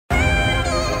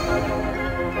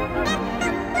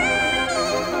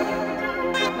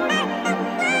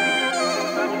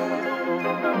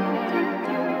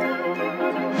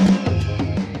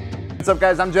up,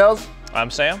 guys? I'm Gels.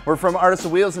 I'm Sam. We're from Artisa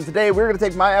Wheels, and today we're going to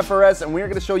take my FRS and we're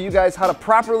going to show you guys how to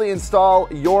properly install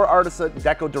your Artisa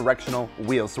Deco directional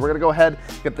wheels. So we're going to go ahead,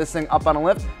 get this thing up on a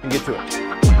lift, and get to it.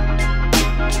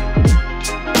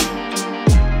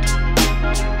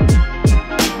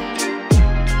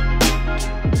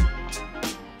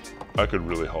 I could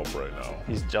really help right now.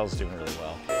 Gel's doing really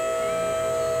well.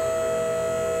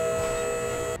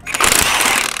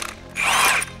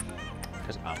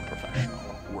 Because I'm a professional.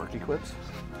 Work equips?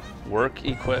 Work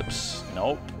equips.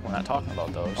 Nope, we're not talking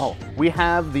about those. Oh, we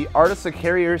have the Artisa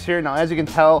carriers here. Now, as you can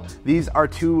tell, these are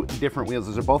two different wheels.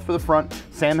 These are both for the front.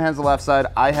 Sam has the left side,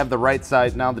 I have the right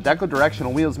side. Now, the Deco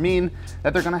directional wheels mean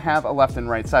that they're gonna have a left and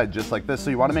right side just like this. So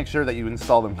you wanna make sure that you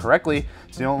install them correctly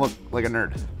so you don't look like a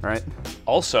nerd, right?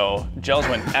 Also, Gels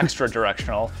went extra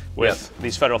directional with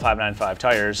these Federal 595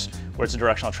 tires, where it's a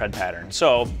directional tread pattern.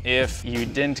 So if you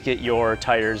didn't get your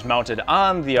tires mounted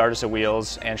on the Artisa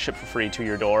wheels and shipped for free to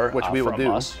your door, which we will do,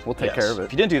 we'll take care of it.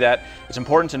 If you didn't do that, it's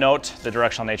important to note the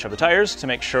directional nature of the tires to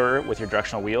make sure with your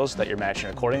directional wheels that you're matching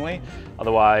accordingly.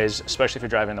 Otherwise, especially if you're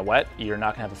driving in the wet, you're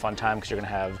not gonna have a fun time because you're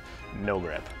gonna have no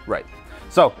grip. Right.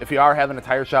 So if you are having a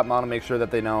tire shop mount, make sure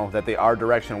that they know that they are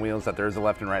directional wheels, that there is a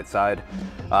left and right side,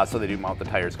 so they do mount the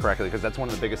tires correctly, because that's one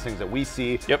of the biggest things that we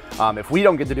see. Yep. If we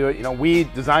don't get to do it, you know, we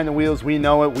design the wheels, we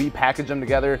know it, we package them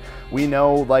together, we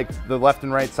know like the left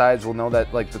and right sides, we'll know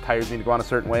that like the tires need to go on a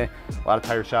certain way. A lot of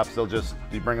tire shops, they'll just,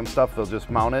 you bring them stuff, they'll just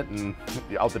mount it and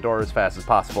out the door as fast as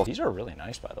possible. These are really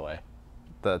nice, by the way.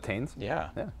 The Tanes? Yeah.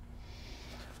 Yeah.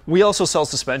 We also sell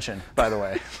suspension, by the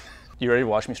way. You ready to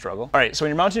watch me struggle? All right, so when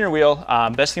you're mounting your wheel,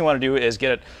 best thing you want to do is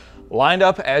get it lined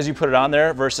up as you put it on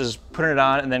there versus putting it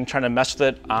on and then trying to mess with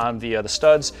it on the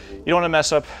studs. You don't want to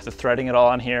mess up the threading at all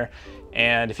on here.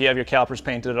 And if you have your calipers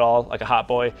painted at all, like a hot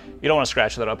boy, you don't want to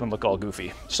scratch that up and look all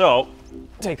goofy. So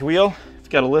take the wheel, if you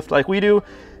got a lift like we do,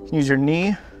 you can use your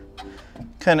knee,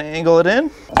 kind of angle it in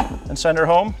and send her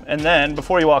home. And then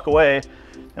before you walk away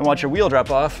and watch your wheel drop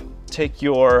off, take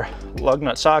your lug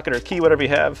nut socket or key, whatever you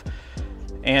have,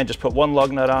 and just put one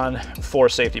lug nut on for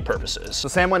safety purposes. So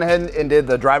Sam went ahead and did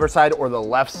the driver's side or the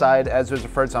left side as it was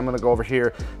referred, so I'm gonna go over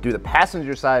here, do the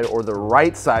passenger side or the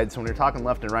right side. So when you're talking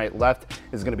left and right, left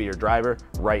is gonna be your driver,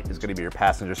 right is gonna be your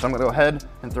passenger. So I'm gonna go ahead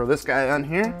and throw this guy on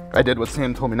here. I did what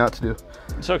Sam told me not to do.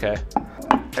 It's okay.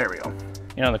 There we go.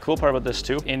 You know, the cool part about this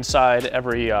too, inside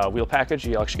every wheel package,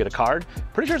 you actually get a card.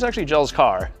 Pretty sure it's actually Gel's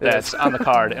car that's on the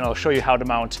card, and it'll show you how to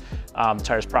mount the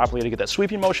tires properly to get that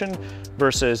sweeping motion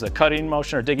versus the cutting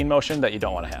motion or digging motion that you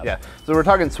don't want to have. Yeah, so we're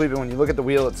talking sweeping. When you look at the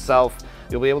wheel itself,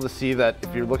 you'll be able to see that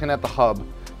if you're looking at the hub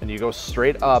and you go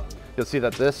straight up, you'll see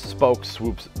that this spoke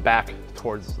swoops back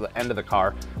towards the end of the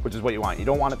car, which is what you want. You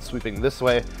don't want it sweeping this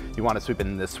way, you want it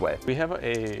sweeping this way. We have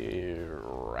a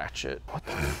ratchet. What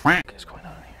the frick is going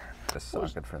on here? This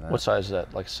socket for that. What size is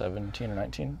that, like 17 or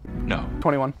 19? No.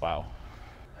 21. Wow,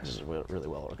 this is really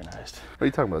well organized. What are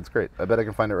you talking about? It's great. I bet I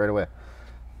can find it right away.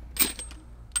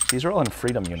 These are all in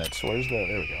Freedom units. Where's the,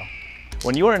 there we go.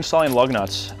 When you are installing lug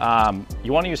nuts,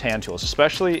 you want to use hand tools,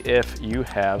 especially if you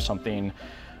have something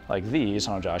like these.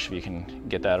 I don't know, Josh, if you can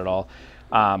get that at all.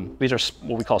 These are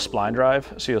what we call spline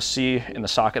drive. So you'll see in the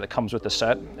socket that comes with the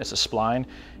set, it's a spline.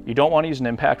 You don't want to use an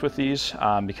impact with these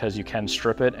because you can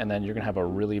strip it and then you're gonna have a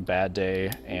really bad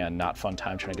day and not fun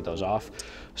time trying to get those off.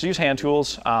 So use hand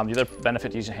tools. The other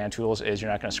benefit to using hand tools is you're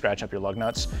not gonna scratch up your lug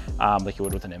nuts like you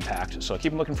would with an impact. So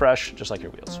keep them looking fresh, just like your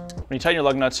wheels. When you tighten your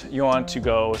lug nuts, you want to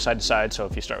go side to side. So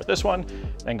if you start with this one,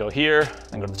 then go here,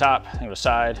 then go to the top, then go to the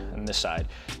side, and this side.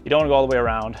 You don't wanna go all the way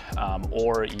around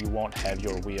or you won't have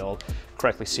your wheel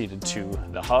correctly seated to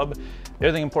the hub. The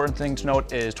other important thing to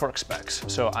note is torque specs.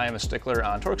 So I am a stickler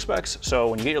on torque specs. So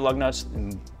when you get your lug nuts,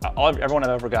 everyone I've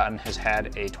ever gotten has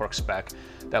had a torque spec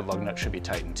that lug nut should be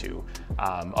tightened to.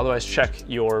 Otherwise, check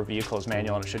your vehicle's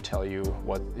manual and it should tell you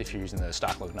what, if you're using the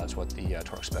stock lug nuts, what the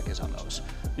torque spec is on those.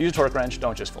 Use a torque wrench,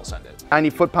 don't just full send it. 90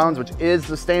 foot-pounds, which is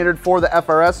the standard for the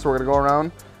FRS. So we're gonna go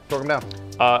around, torque them down.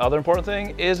 Other important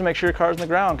thing is to make sure your car's in the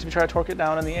ground, because if you try to torque it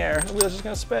down in the air, the wheel's just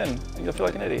gonna spin and you'll feel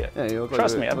like an idiot. Yeah, you look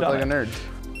Trust me, I've done like a nerd.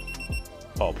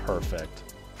 Oh, perfect.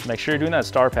 Make sure you're doing that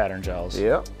star pattern, Gels.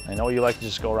 Yep. I know you like to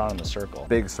just go around in the circle.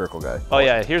 Big circle guy. Oh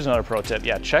yeah, here's another pro tip.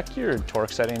 Yeah, check your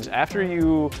torque settings. After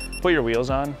you put your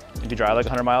wheels on, if you drive like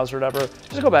 100 miles or whatever,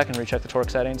 just go back and recheck the torque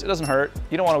settings. It doesn't hurt.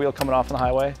 You don't want a wheel coming off on the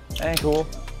highway. Ain't cool.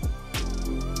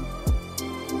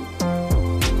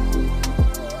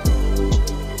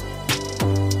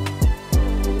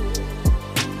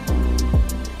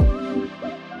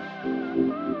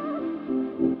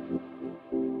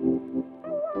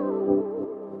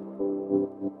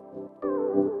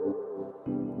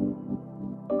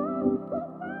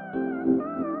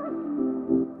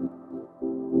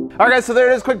 All right, guys, so there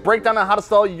it is. Quick breakdown on how to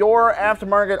install your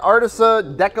aftermarket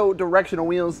Artisa Deco directional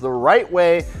wheels the right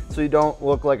way so you don't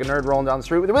look like a nerd rolling down the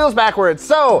street with the wheels backwards.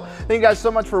 So thank you guys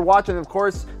so much for watching. Of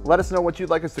course, let us know what you'd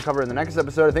like us to cover in the next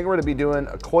episode. I think we're going to be doing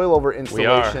a coilover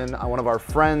installation on one of our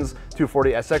friends'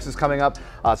 240 SX is coming up.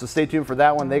 So stay tuned for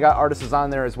that one. They got Artisas on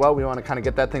there as well. We want to kind of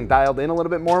get that thing dialed in a little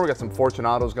bit more. We got some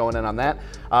Fortunatos going in on that.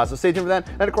 So stay tuned for that.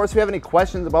 And of course, if you have any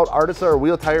questions about Artisa or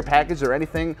wheel tire package or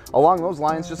anything along those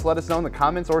lines, just let us know in the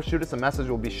comments or shoot us a message.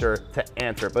 We'll be sure to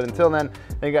answer it. But until then,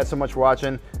 thank you guys so much for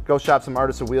watching. Go shop some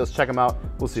Artisa wheels. Check them out.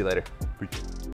 We'll see you later. Peace.